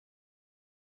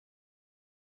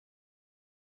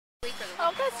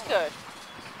Oh, that's good.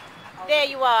 There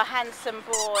you are, handsome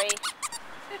boy.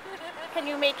 Can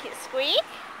you make it squeak?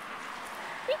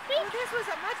 Well, this was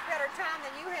a much better time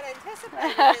than you had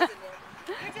anticipated, isn't it?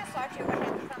 You just thought you would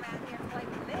have to come out here and play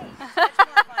with me. It's much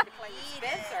more fun to play with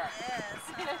Spencer.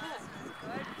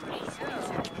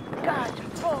 God,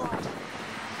 boy.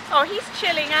 Oh, he's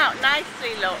chilling out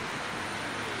nicely, look.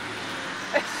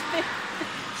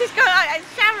 She's got, and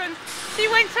Sharon, she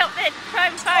went up there to try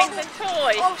and find the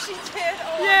toy. Oh, she did?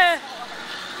 Oh, yeah.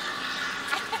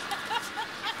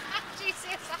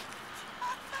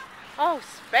 Oh,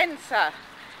 Spencer,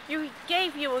 you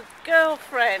gave you a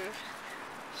girlfriend.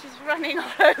 She's running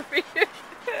all over you.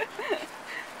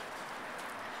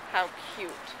 How cute.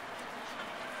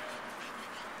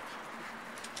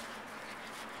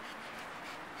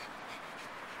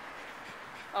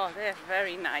 Oh, they're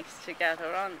very nice together,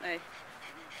 aren't they?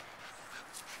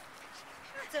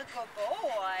 That's a good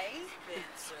boy.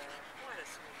 Spencer, what a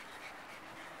sweet.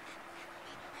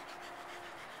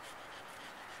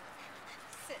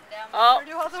 Sitting down Oh,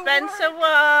 do all the Spencer work.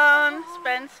 won.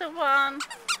 Spencer won.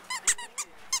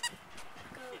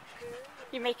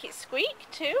 You make it squeak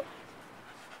too?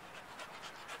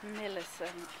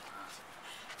 Millicent.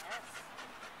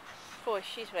 Boy,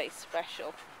 she's very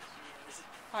special.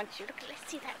 Aren't you? Look,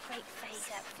 let's see that great face. Does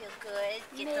that feel good?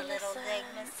 Get Millicent. the little leg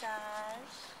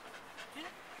massage.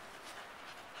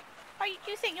 Oh,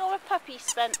 do you think you're a puppy,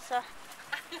 Spencer?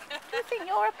 Do you think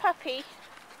you're a puppy?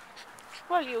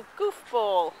 Well, you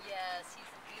goofball. Yes,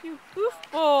 he's a You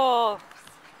goofball.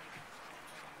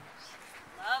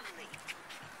 lovely.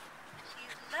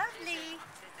 She's lovely.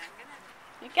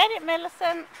 You get it,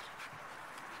 Millicent?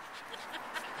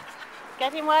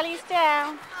 Get him while he's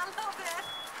down. I love it.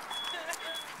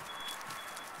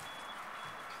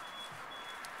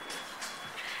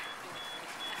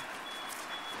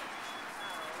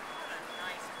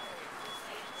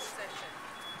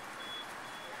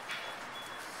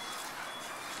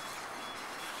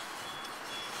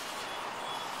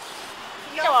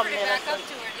 He offered it back up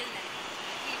to her, didn't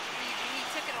he? He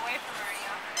took it away from her and he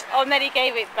offered it back. Oh, and then he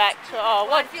gave it back to her. Oh,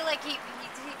 Well, I what, feel like he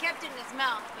kept it in his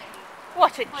mouth, but he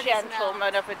what a put his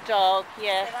gentleman of a dog,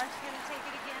 yeah. said, aren't you going to take